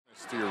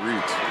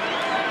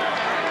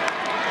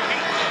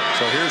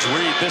So here's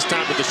Reed, this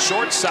time to the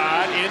short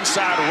side,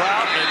 inside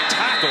route, and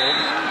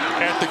tackled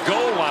at the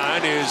goal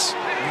line is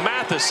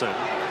Matheson.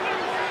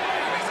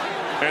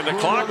 And the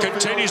clock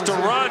continues to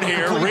run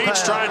here.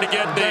 Reed's trying to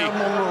get the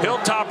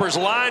Hilltoppers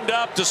lined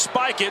up to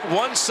spike it.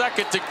 1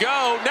 second to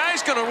go. Now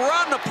he's going to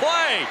run the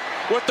play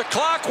with the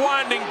clock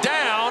winding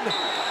down.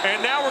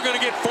 And now we're going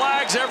to get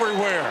flags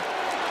everywhere.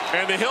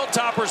 And the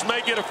Hilltoppers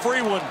may get a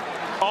free one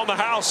on the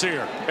house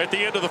here at the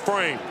end of the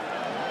frame.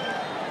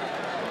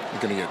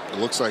 You're going to get, it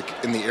looks like,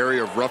 in the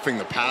area of roughing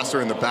the passer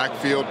in the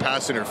backfield,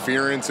 pass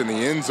interference in the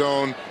end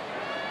zone.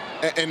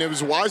 And it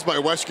was wise by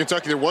West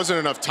Kentucky. There wasn't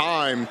enough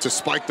time to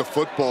spike the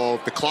football.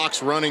 If the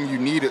clock's running, you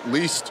need at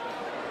least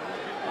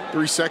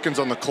 3 seconds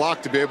on the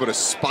clock to be able to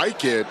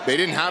spike it. They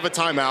didn't have a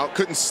timeout.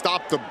 Couldn't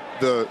stop the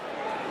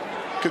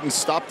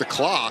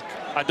clock.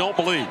 I don't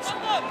believe.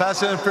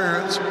 Pass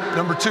interference,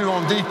 number 2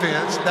 on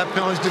defense. That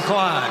penalty's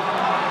declined.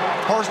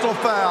 Personal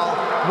foul,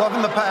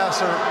 roughing the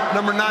passer,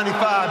 number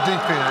 95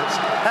 defense.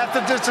 Half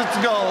the distance to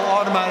go,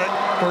 automatic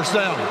first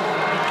down.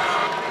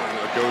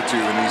 Go-to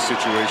in these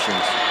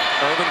situations.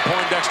 Irvin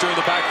Poindexter in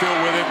the backfield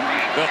with him.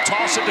 They'll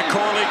toss it to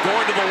Corley,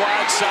 going to the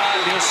wide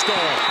side. He'll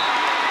score.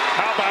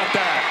 How about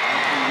that?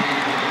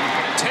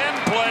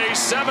 10 plays,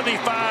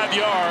 75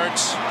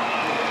 yards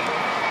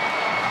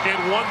in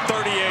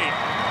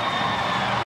 138.